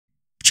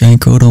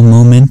GiantGrotle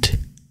moment.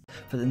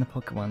 For in the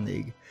Pokemon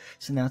League.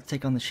 So now let's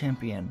take on the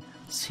champion.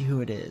 Let's see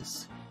who it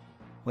is.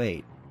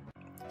 Wait.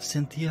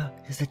 Cynthia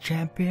is the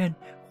champion?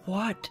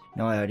 What?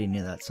 No, I already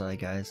knew that, sorry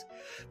guys.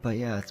 But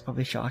yeah, it's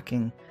probably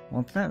shocking.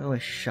 Well, it's not really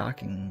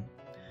shocking.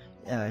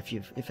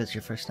 If it's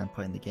your first time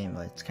playing the game,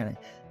 like, it's kind of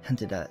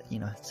hinted at,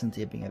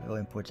 Cynthia being a really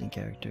important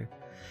character.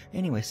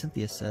 Anyway,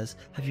 Cynthia says,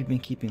 "Have you been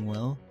keeping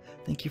well?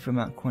 Thank you for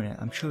Mount Cornet.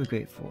 I'm truly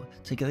grateful.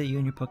 Together you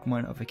and your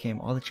Pokemon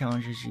overcame all the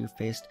challenges you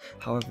faced,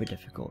 however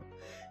difficult.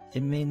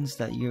 It means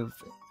that you've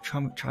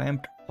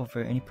triumphed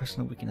over any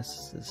personal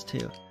weaknesses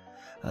too.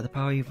 The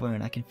power you've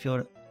learned, I can feel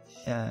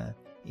it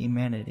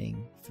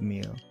emanating from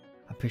you."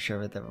 I'm pretty sure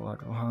I read that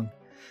word wrong.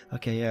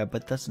 Okay, yeah,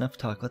 but that's enough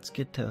talk. Let's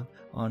get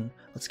on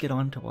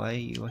to why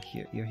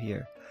you're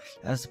here.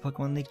 As the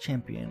Pokemon League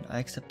champion, I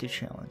accept your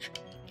challenge.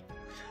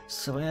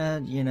 So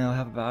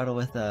have a battle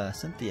with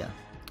Cynthia.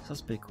 So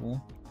that's pretty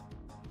cool.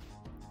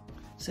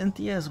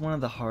 Cynthia is one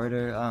of the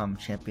harder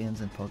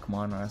champions in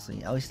Pokemon,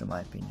 honestly, at least in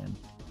my opinion.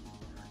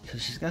 So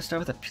she's gonna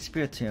start with a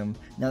Spiritomb.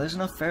 Now there's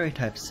no Fairy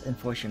types in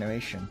 4th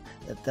generation.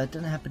 That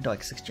didn't happen to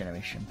like 6th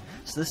generation.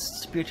 So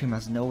this Spiritomb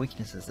has no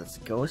weaknesses. It's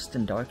Ghost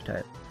and Dark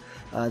type.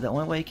 The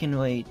only way you can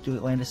really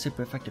land a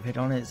super effective hit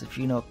on it is if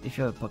you have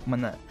a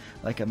Pokemon that,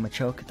 like a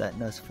Machoke that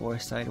knows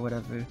Foresight or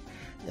whatever,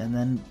 and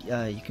then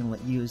you can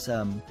use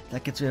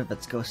that gets rid of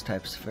its Ghost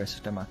types for a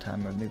certain amount of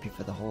time, or maybe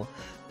for the whole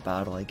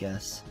battle, I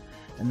guess.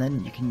 And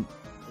then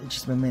it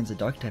just remains a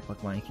Dark type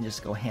Pokemon. You can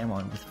just go ham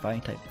on with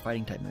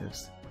fighting type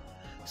moves.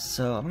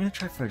 So I'm gonna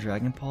try for a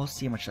Dragon Pulse,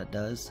 see how much that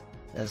does.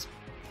 It has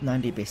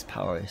 90 base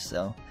power,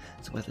 so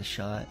it's worth a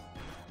shot.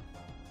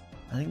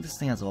 I think this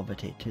thing has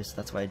Levitate too, so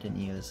that's why I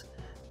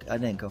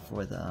didn't go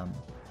for the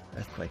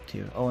Earthquake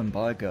too. Oh,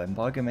 Embargo.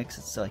 Embargo makes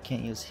it so I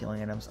can't use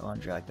healing items on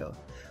Drago.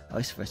 At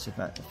least for a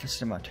certain amount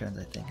of turns,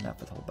 I think. Not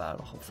for the whole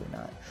battle, hopefully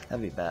not.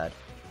 That'd be bad.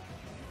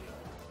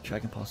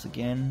 Dragon Pulse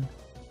again.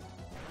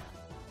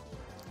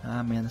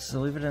 Ah man, this is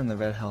leave it in the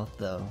red health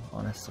though,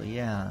 honestly,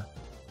 yeah.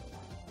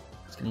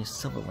 It's gonna use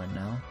Silver Wind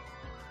now.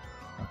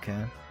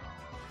 Okay.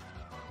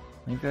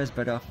 Maybe I was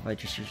better off if I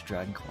just use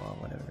Dragon Claw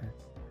or whatever.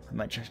 I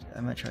might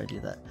try to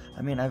do that.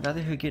 I mean, I'd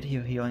rather get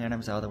healing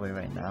items out of the way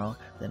right now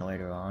than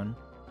later on.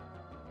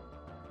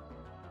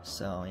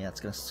 So yeah, it's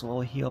gonna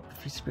slowly heal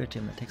up the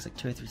Spiritomb. It takes like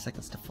 2 or 3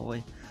 seconds to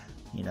fully,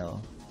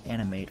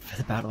 animate for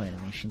the battle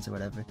animations or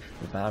whatever,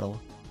 the battle.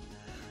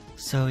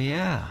 So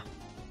yeah,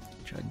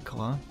 Dragon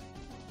Claw.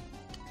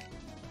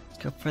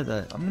 I'm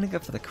gonna go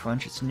for the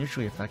Crunch. It's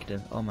neutrally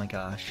effective. Oh my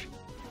gosh.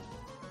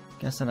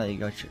 Guess not you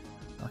got your.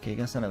 Okay,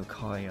 guess not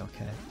Lucario.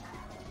 Okay.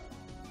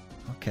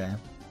 Okay.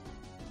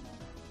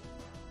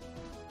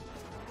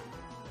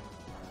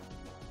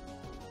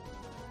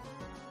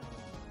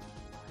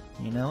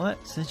 You know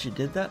what? Since you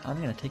did that,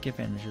 I'm gonna take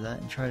advantage of that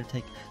and try to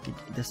take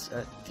this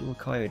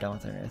Lucario down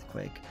with an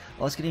Earthquake.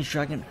 Oh, it's getting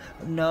Dragon.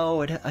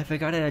 No, I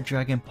forgot it had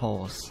Dragon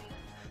Pulse.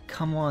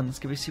 Come on, this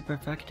could be super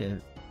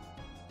effective.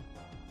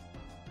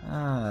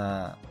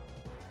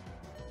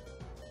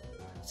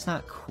 It's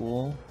not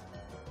cool.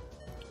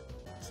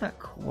 It's not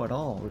cool at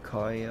all,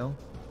 Lucario.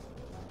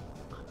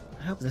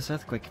 I hope this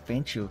Earthquake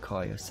faints you,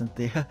 Lucario.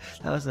 Cynthia,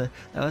 that was a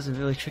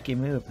really tricky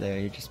move there.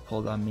 You just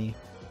pulled on me.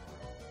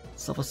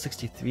 It's level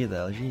 63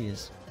 though,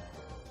 jeez.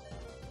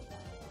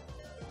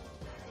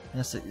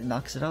 Yes, it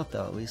knocks it out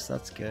though, at least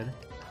that's good.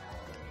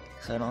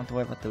 So I don't have to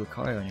worry about the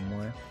Lucario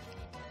anymore.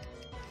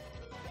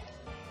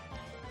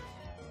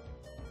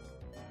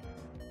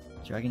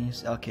 Dragon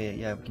use. Okay,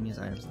 yeah, we can use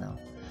items now.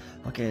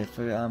 Okay,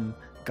 for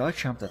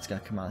Garchomp that's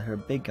gonna come out, her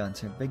big guns,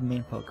 her big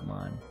main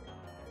Pokemon.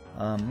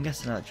 I'm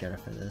guessing not Jetta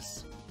for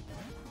this.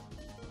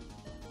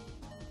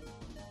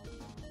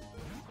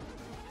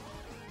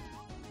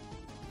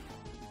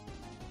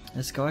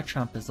 This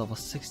Garchomp is level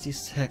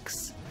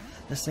 66.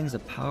 This thing's a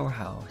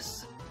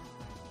powerhouse.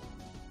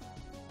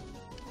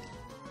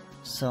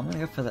 So I'm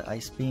gonna go for the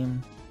Ice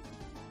Beam.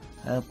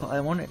 I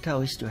want it to at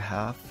least do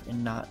half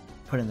and not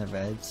put in the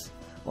reds.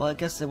 Well, I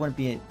guess it wouldn't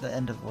be the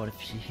end of the world if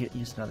she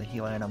used another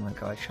heal item on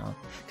Garchomp,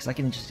 because I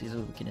can just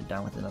easily get it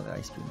down with another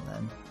Ice Beam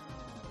then.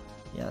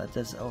 Yeah, that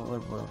does a little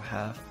bit of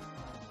half.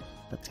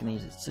 That's gonna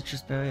use it.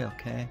 Citrus Berry,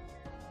 okay.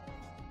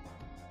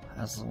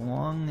 As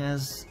long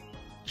as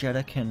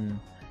Jetta can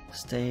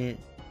stay,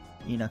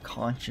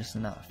 conscious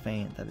and not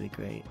faint, that'd be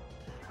great.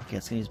 Okay,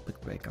 it's gonna use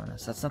Brick Break on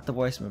us. That's not the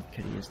worst move we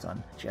could have used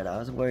on Jetta. I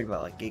was worried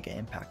about like Giga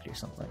Impact or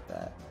something like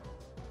that.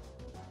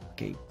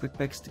 Okay, Brick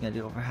Break's gonna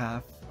do over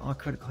half. Oh,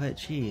 critical hit,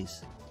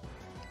 jeez.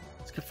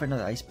 Let's go for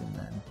another Ice Beam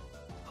then.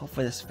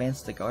 Hopefully this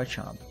faints the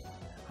Garchomp.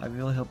 I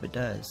really hope it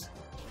does.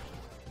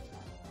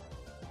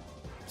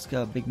 Let's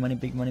go, big money,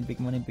 big money,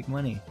 big money, big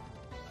money.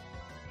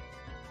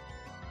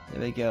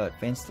 There we go, it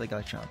faints the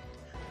Garchomp.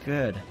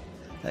 Good.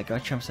 That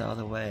Garchomp's out of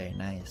the way,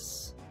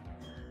 nice.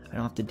 I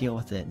don't have to deal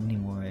with it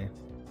anymore.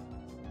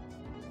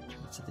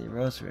 It's at the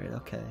Rose Raid,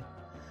 okay.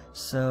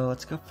 So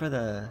let's go for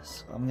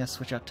I'm gonna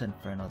switch out to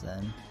Inferno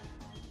then.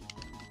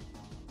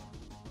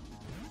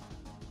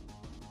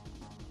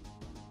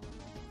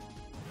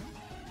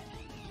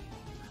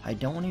 I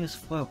don't want to use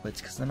Float, but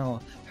it's because then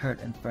I'll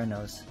hurt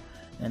Infernos.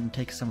 and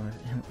take some of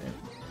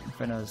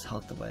Inferno's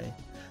health away.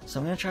 So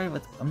I'm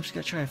just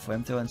gonna try a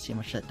flamethrower and see how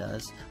much that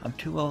does. I'm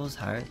 2 levels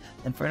higher.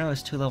 Inferno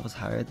is 2 levels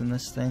higher than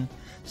this thing,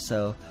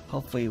 so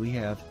hopefully we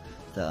have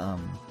a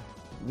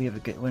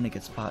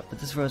good spot. But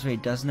this Rosary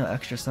does no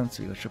extra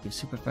sensory, which will be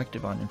super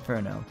effective on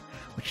Inferno,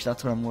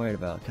 that's what I'm worried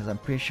about, because I'm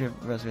pretty sure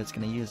Rosary is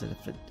gonna use it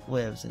if it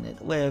lives, and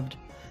it lived.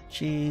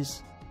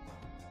 Jeez.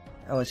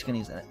 Oh, it's gonna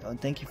use it. Oh,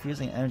 thank you for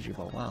using Energy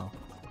Ball. Wow,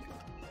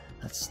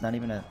 that's not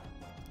even a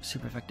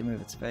super effective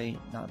move. It's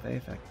not very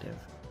effective.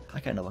 I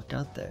kind of lucked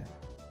out there.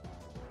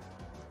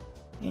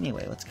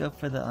 Anyway, let's go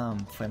for the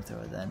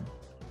flamethrower then.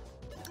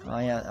 Oh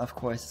yeah, of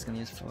course it's gonna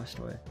use Full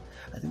Restore.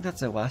 I think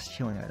that's our last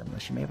healing item.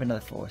 She may have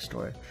another Full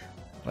Restore,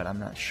 but I'm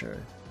not sure.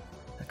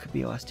 That could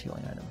be a last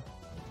healing item.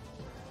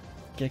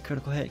 Get a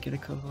critical hit, get a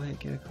critical hit,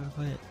 get a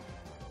critical hit.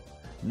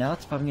 Now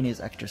it's probably gonna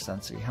use extra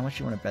sensory. How much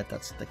do you want to bet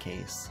that's the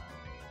case?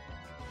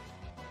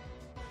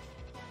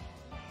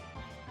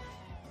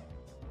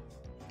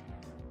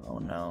 Oh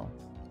no.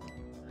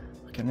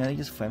 Okay, I'm gonna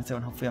use flamethrower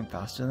and hopefully I'm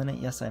faster than it.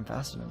 Yes, I'm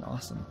faster than it.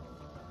 Awesome.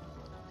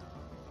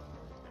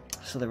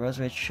 So the Rose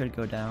Rage should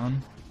go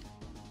down.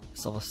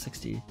 It's level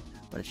 60,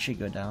 but it should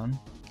go down.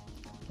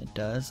 It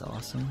does.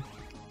 Awesome.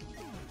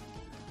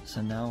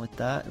 So now with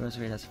that, Rose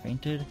Rage has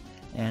fainted,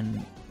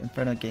 and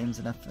Inferno gains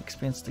enough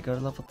experience to go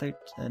to level 30,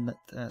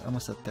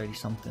 almost at 30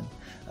 something.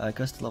 It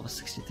goes to level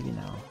 63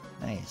 now.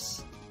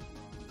 Nice.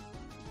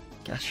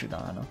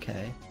 Gastrodon,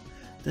 okay.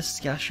 This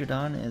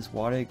Gastrodon is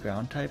water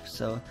ground type,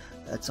 so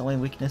its only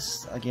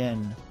weakness,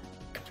 again,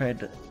 compared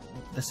to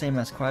the same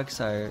as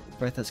Quagsire,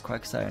 Bertha's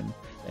Quagsire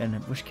and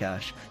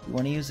Wishcash, you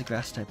want to use a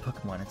grass type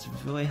Pokemon. It's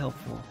really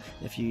helpful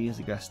if you use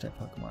a grass type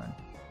Pokemon.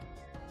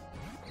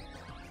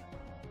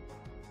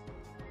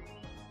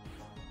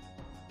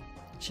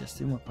 She has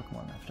 3 more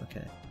Pokemon left,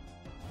 okay.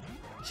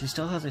 She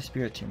still has her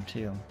Spiritomb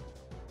too.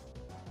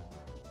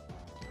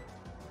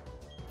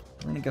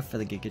 I'm gonna go for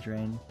the Giga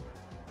Drain.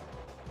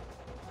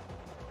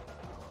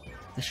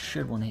 This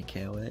should 1-hit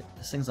KO it.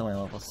 This thing's only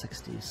level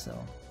 60, so...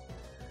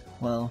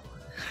 well,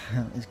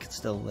 it could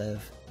still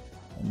live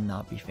and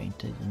not be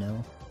fainted, you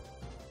know?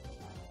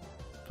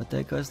 But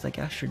there goes the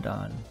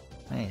Gastrodon.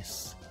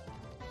 Nice.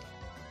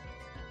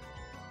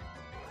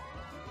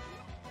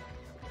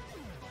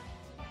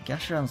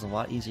 Gastrodon's a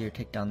lot easier to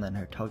take down than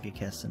her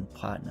Togekiss in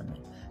Platinum.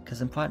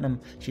 Because in Platinum,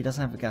 she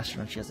doesn't have a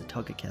Gastrodon, she has a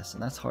Togekiss,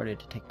 and that's harder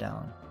to take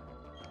down.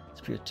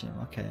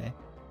 Spiritomb, okay.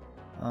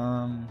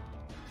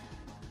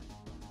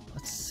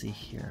 Let's see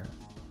here.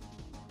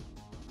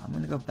 I'm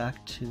gonna go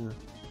back to...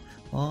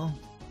 well...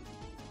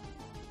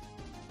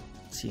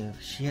 let's see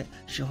if she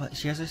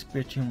has her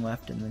Spiritomb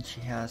left, and then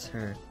she has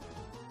her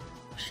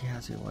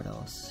what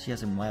else? She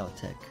has her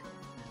Milotic.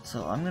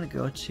 So I'm gonna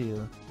go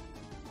to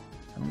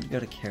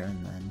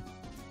Karen then.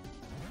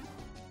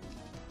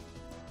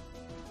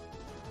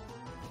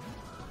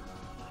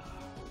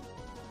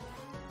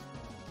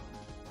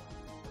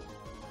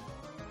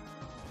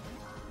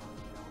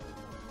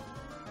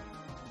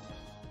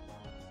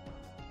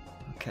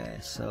 Okay,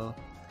 so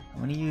I'm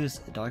gonna use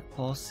Dark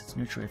Pulse. It's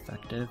neutral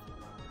effective.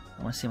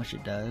 I want to see how much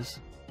it does.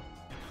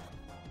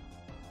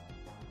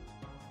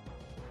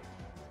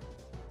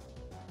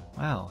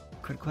 Wow,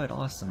 quite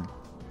awesome.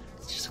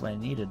 It's just what I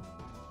needed.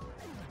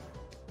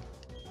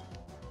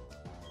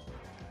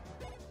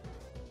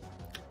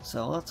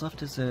 So all that's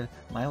left is a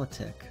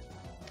Milotic.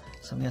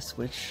 So I'm gonna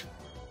switch.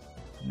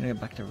 I'm gonna go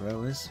back to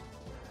Rose.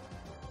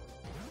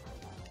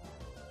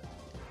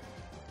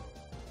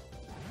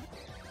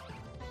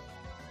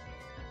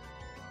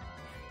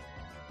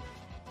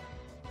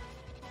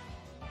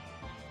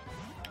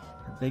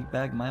 Big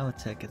Bag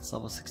Milotic, it's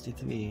level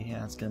 63.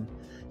 Yeah,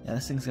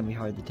 this thing's gonna be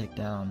hard to take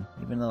down,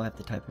 even though I have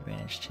the type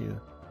advantage too.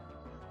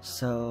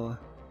 So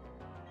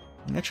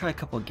I'm gonna try a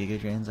couple of Giga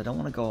Drains. I don't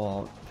want to go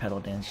all Pedal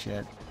Dance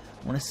yet.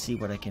 I want to see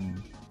if I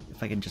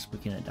can just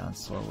weaken it down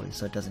slowly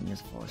so it doesn't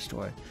use a Full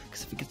Restore.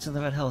 Because if it gets to the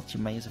red health, she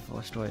might use a Full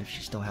Restore if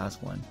she still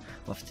has one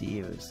left to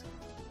use.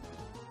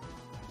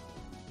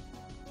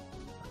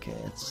 Okay,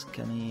 it's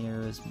gonna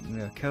use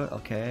Mirror Coat.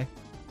 Okay.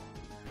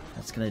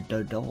 That's gonna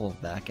double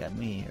back at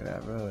me, or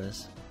at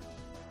Rose.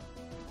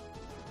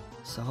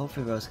 So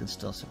hopefully Rose can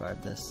still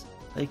survive this.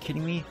 Are you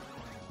kidding me?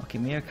 Okay,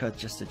 Mirror Coat's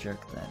just a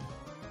jerk then.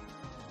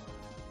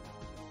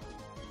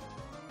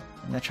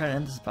 I'm gonna try to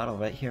end this battle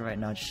right here, right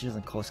now, just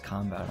using close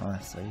combat,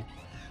 honestly.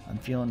 I'm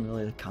feeling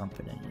really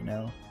confident, you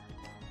know?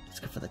 Let's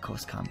go for the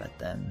close combat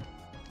then.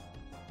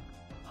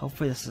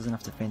 Hopefully this is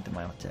enough to faint the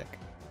Milotic.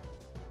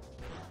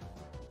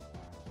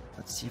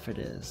 Let's see if it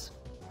is.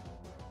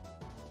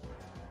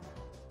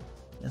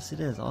 Yes,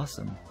 it is.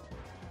 Awesome.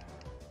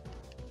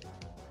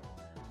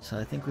 So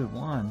I think we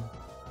won.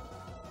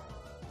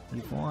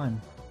 We've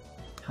won.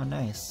 How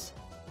nice.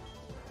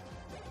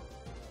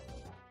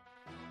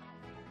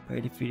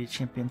 Very defeated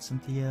champion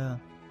Cynthia.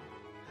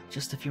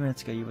 Just a few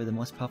minutes ago you were the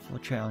most powerful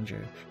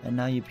challenger, and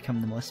now you become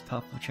the most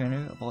powerful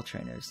trainer of all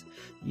trainers.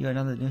 You are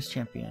now the newest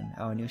champion,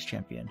 our newest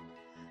champion.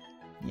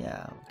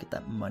 Yeah, look at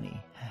that money.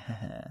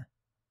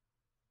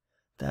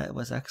 That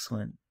was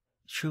excellent.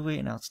 truly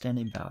an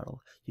outstanding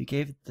battle. You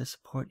gave the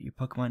support your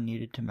Pokemon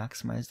needed to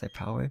maximize their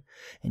power,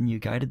 and you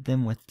guided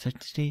them with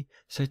certainty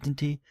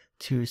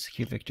to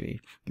secure victory.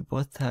 You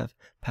both have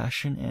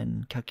passion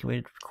and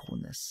calculated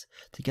coolness.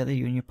 Together,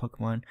 you and your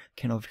Pokemon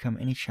can overcome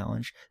any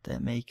challenge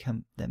that may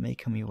come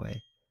your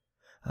way.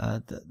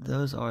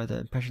 Those are the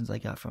impressions I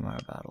got from our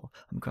battle.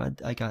 I'm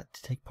glad I got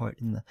to take part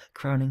in the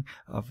crowning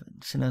of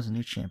Sinnoh's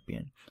new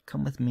champion.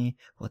 Come with me,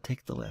 we'll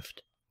take the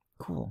lift.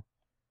 Cool.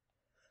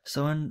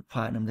 So in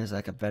Platinum, there's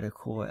like a better,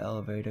 cooler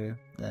elevator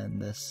than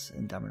this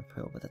in Diamond and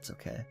Pearl, but that's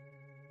okay.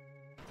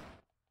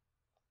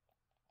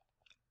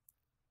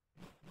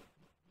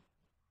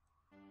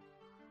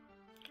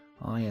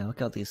 Oh yeah,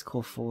 look at these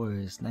cool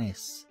floors.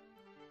 Nice.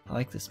 I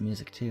like this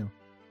music too.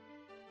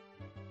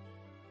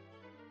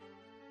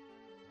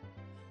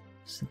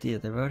 Cynthia,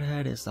 the road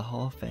ahead is the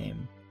Hall of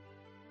Fame.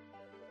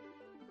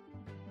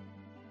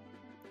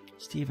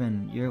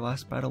 Steven, your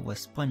last battle was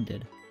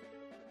splendid.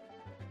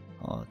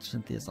 Oh,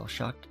 Cynthia's all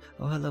shocked.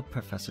 Oh, hello,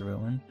 Professor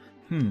Rowan.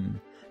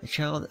 A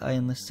child I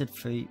enlisted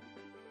for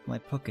my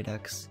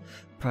Pokedex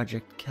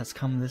project has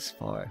come this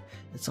far.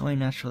 It's only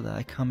natural that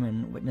I come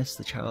and witness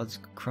the child's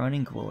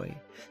crowning glory.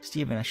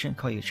 Steven, I shouldn't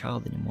call you a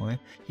child anymore.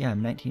 Yeah,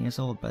 I'm 19 years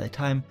old. By the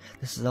time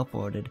this is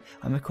uploaded,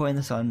 I'm recording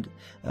this on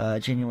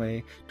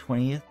January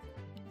 20th.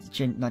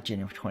 Not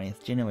January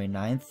 20th, January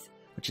 9th,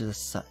 which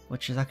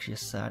is actually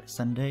a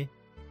Sunday,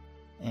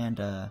 and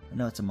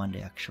no, it's a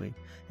Monday actually.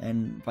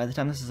 And by the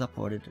time this is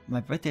uploaded, my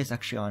birthday is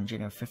actually on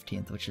January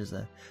 15th, which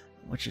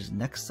is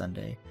next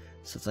Sunday.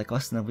 So it's like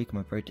less than a week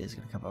my birthday is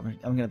gonna come up.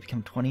 I'm gonna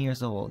become 20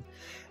 years old,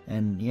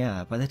 and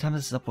yeah, by the time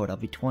this is uploaded, I'll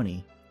be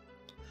 20.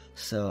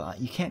 So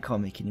you can't call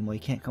me a kid anymore. You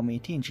can't call me a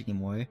teenager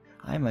anymore.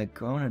 I'm a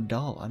grown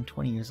adult. I'm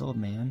 20 years old,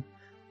 man.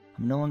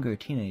 I'm no longer a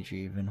teenager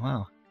even.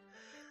 Wow.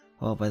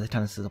 Well, by the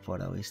time this is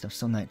uploaded, at least. I'm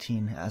still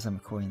 19 as I'm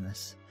recording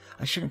this.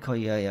 I shouldn't call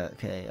you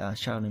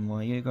child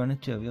anymore. You're going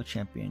into a real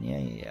champion.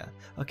 Yeah.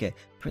 Okay,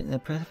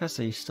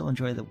 Professor, you still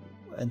enjoy the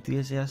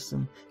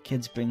enthusiasm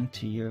kids bring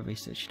to your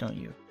research, don't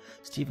you?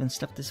 Steven,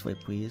 step this way,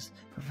 please.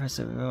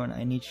 Professor Rowan,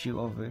 I need you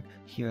over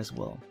here as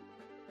well.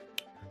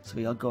 So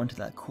we all go into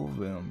that cool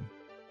room.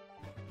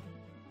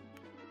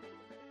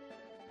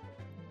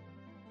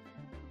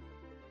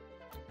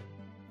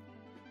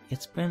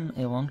 It's been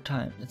a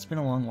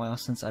long while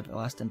since I've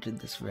last entered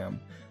this room.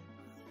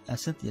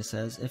 As Cynthia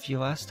says, if your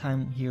last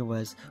time here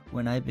was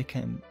when I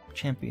became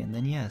champion,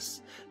 then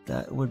yes,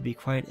 that would be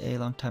quite a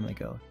long time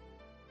ago.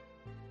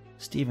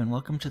 Steven,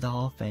 welcome to the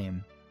Hall of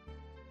Fame.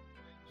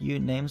 Your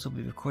names will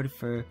be recorded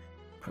for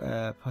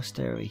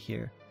posterity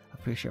here. I'm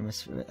pretty sure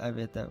I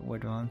read that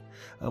word wrong.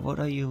 What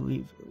are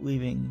you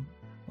leaving?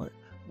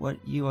 What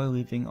you are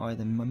leaving are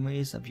the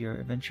memories of your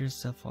adventures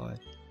so far.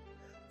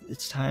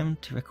 It's time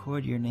to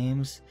record your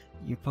names,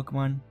 you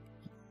and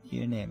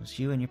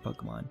your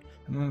Pokemon.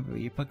 Remember,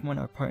 your Pokemon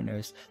are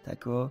partners that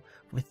grow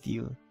with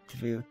you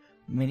through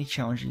many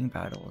challenging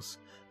battles.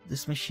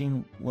 This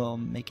machine will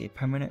make a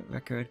permanent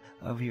record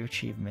of your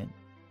achievement.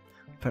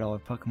 Put all our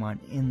Pokemon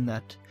in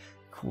that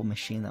cool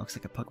machine that looks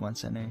like a Pokemon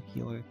Center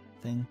healer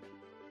thing.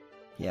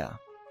 Yeah,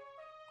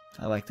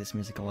 I like this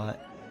music a lot.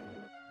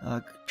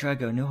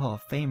 Drago, new Hall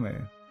of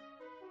Famer.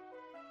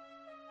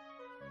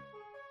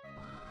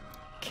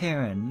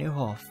 Karen, new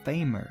Hall of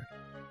Famer.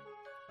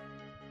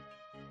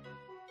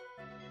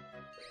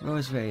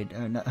 Roserade,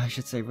 no, I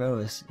should say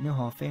Rose, new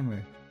Hall of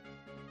Famer.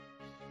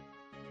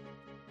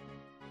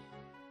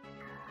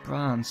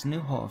 Bronze, new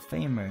Hall of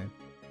Famer.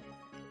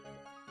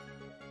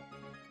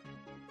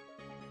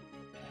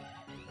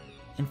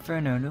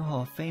 Inferno, new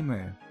Hall of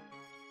Famer.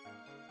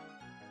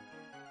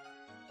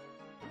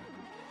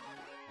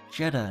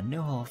 Jeddah,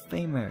 new Hall of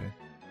Famer.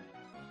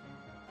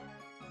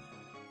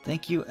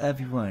 Thank you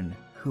everyone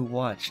who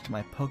watched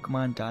my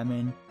Pokemon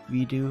Diamond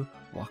redo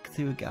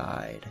walkthrough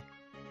guide.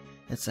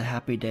 It's a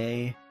happy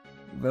day.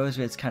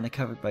 Roserade's kind of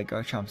covered by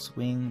Garchomp's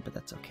wing, but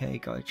that's okay.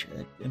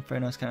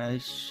 Inferno's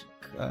kind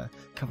of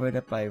covered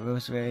up by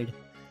Roserade.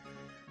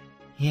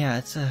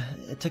 Yeah,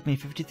 it took me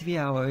 53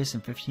 hours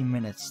and 15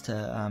 minutes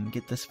to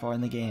get this far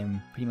in the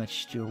game. Pretty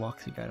much do a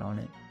walkthrough guide on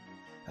it.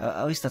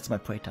 At least that's my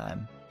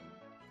playtime.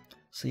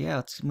 So yeah,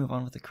 let's move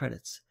on with the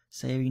credits.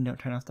 Saving, don't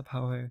turn off the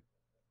power.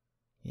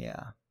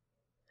 Yeah.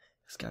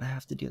 Just gotta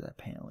have to do that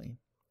apparently.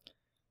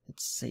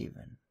 It's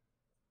saving.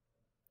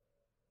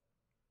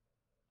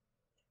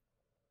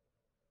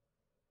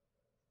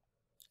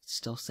 It's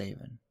still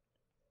saving.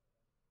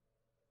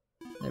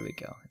 There we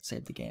go. It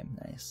saved the game.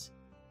 Nice.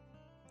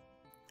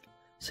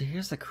 So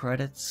here's the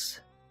credits.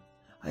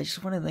 I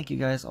just want to thank you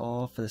guys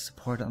all for the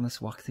support on this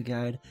walkthrough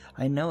guide.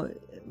 I know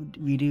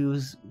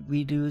redos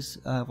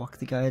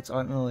walkthrough guides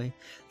aren't really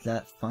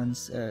that fun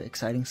or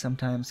exciting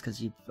sometimes because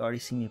you've already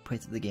seen me play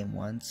through the game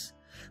once.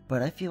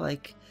 But I feel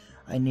like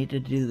I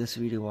needed to do this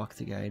redo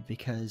walkthrough guide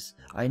because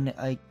I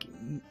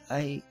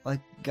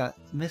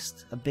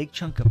missed a big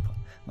chunk of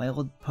my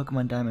old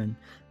Pokemon Diamond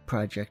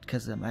project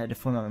because I had to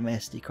format my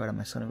SD card on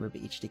my Sony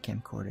Ruby HD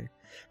camcorder,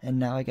 and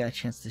now I got a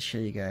chance to show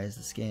you guys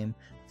this game,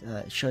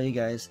 show you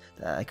guys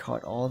that I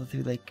caught all the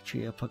 3 Lake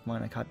Trio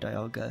Pokemon. I caught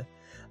Dialga,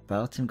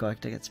 Battle Team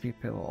Galactic at Speed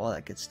Pebble, all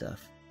that good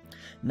stuff.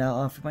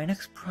 Now, for my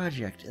next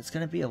project, it's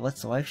gonna be a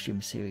Let's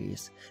Livestream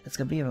series. It's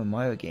gonna be a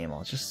Mario game.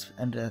 I'll just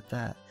end it at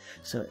that.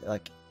 So,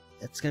 like,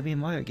 it's gonna be a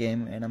Mario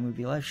game, and I'm gonna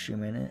be live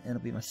streaming it, and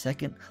it'll be my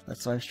second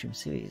Let's Livestream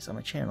series on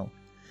my channel.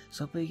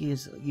 So hopefully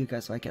you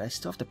guys like it. I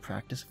still have to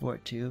practice for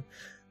it too,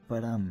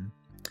 but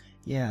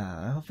yeah,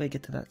 I hope I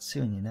get to that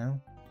soon. You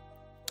know.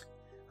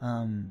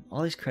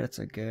 All these credits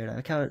are good. I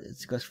like how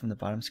it goes from the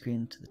bottom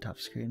screen to the top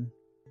screen.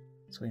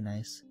 It's really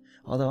nice.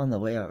 Although on the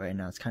layout right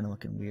now, it's kind of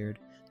looking weird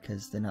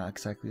because they're not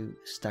exactly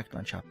stacked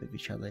on top of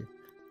each other.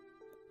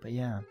 But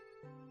yeah,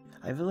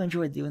 I really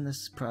enjoyed doing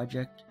this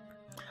project.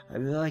 I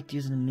really liked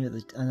using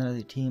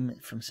another team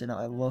from Sinnoh.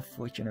 I love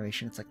 4th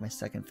generation. It's like my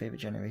second favorite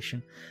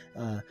generation.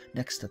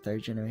 Next to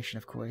 3rd generation,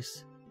 of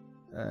course.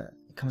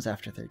 It comes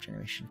after 3rd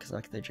generation because I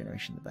like 3rd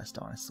generation the best,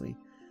 honestly.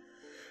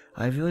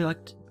 I really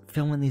liked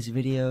filming these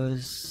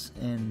videos,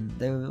 and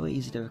they were really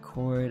easy to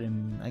record,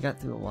 and I got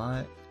through a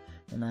lot.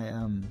 And I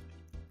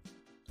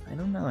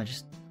don't know, I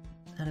just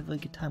had a really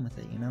good time with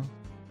it, you know?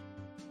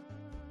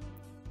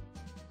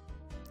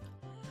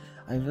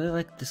 I really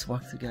liked this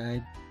walkthrough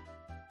guide,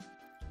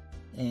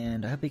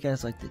 and I hope you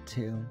guys liked it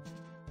too.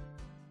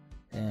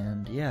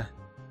 And yeah,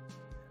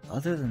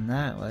 other than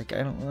that, like,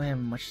 I don't really have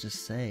much to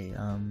say.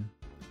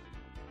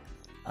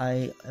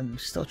 I am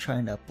still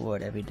trying to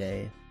upload every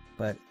day,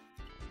 but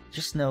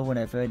just know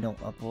whenever I don't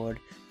upload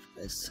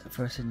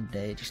for a certain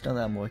day, just know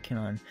that I'm working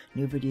on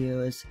new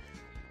videos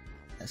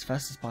as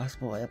fast as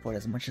possible. I upload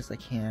as much as I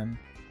can,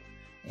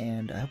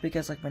 and I hope you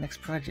guys like my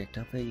next project.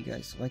 I hope you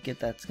guys like it.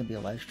 That's gonna be a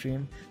live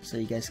stream, so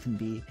you guys can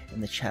be in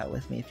the chat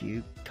with me if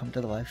you come to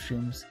the live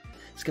streams.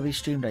 It's gonna be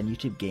streamed on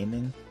YouTube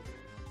Gaming,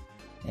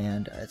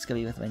 and it's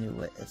gonna be with my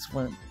new. It's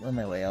one of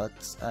my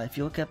layouts. If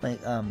you look at my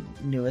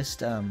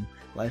newest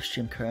live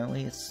stream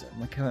currently, it's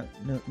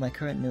my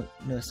current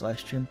newest live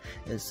stream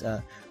is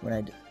when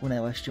I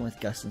live stream with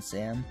Gus and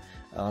Sam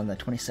on the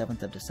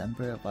 27th of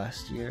December of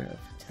last year of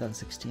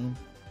 2016.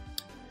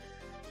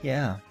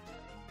 Yeah,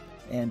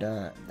 and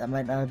that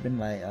might not have been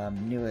my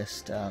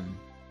newest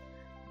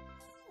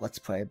Let's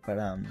Play,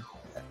 but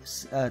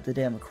the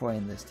day I'm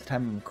recording this, the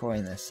time I'm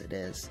recording this, it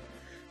is.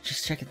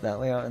 Just check it that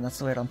layout, and that's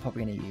the layout I'm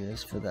probably gonna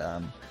use for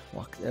the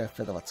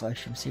for the Let's Live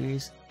Stream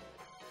series.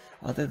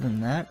 Other than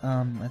that,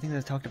 I think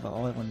I talked about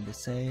all I wanted to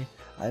say.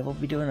 I will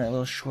be doing a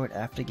little short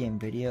after game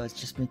video. It's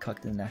just me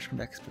collecting the national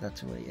decks, but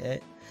that's really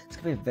it. It's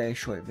gonna be a very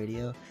short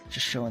video,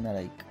 just showing that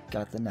I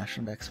got the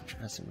national decks from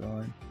Professor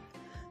Rowan.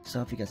 So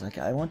I hope you guys like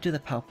it. I won't do the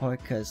PAL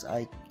part because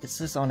it's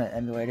just on an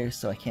emulator,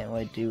 so I can't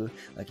really do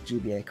like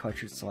GBA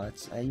cartridge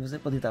slots. I was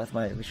able to do that with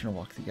my original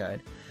walkthrough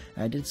guide.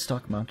 And I did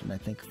Stock Mountain, I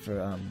think, for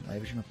my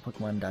original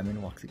Pokemon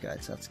Diamond walkthrough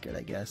guide, so that's good,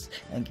 I guess,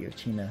 and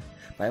Giratina.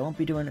 But I won't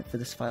be doing it for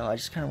this file. I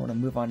just kind of want to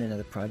move on to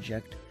another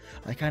project.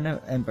 I kind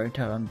of am burnt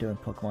out on doing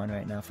Pokemon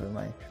right now for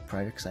my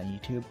projects on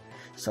YouTube,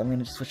 so I'm going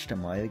to switch to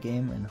Mario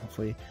game, and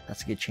hopefully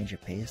that's a good change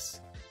of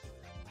pace.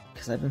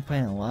 Because I've been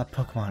playing a lot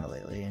of Pokemon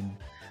lately, and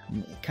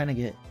I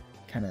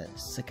kind of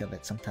sick of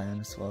it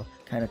sometimes. Well,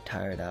 kind of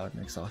tired out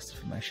and exhausted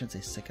from it. I shouldn't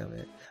say sick of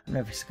it. I'm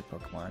never sick of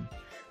Pokemon.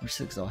 I'm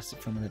just exhausted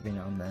from it every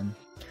now and then.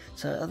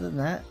 So other than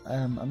that,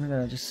 I'm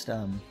gonna just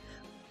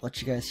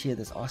let you guys hear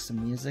this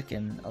awesome music,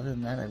 and other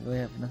than that, I really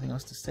have nothing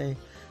else to say.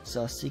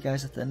 So I'll see you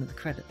guys at the end of the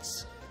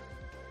credits.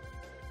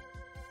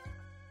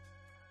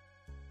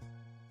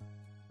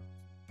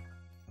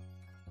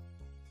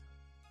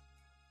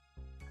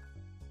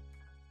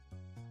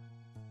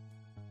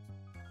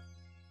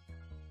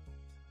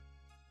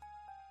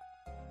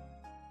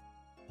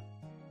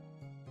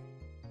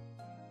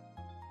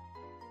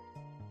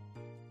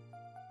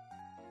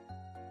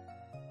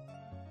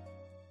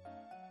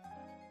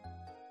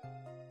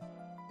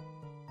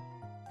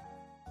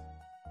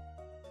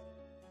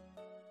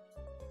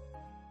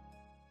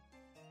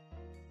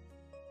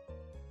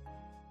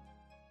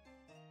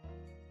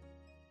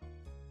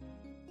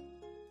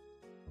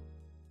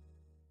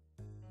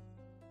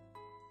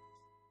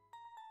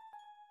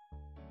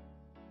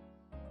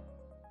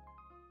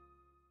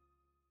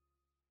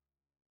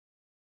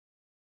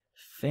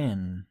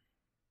 Finn.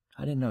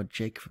 I didn't know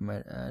Jake from I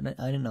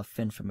didn't know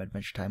Finn from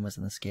Adventure Time was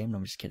in this game. No,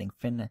 I'm just kidding.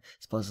 Finn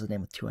spells his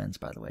name with 2 N's,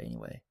 by the way.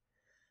 Anyway,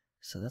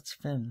 so that's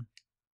Finn.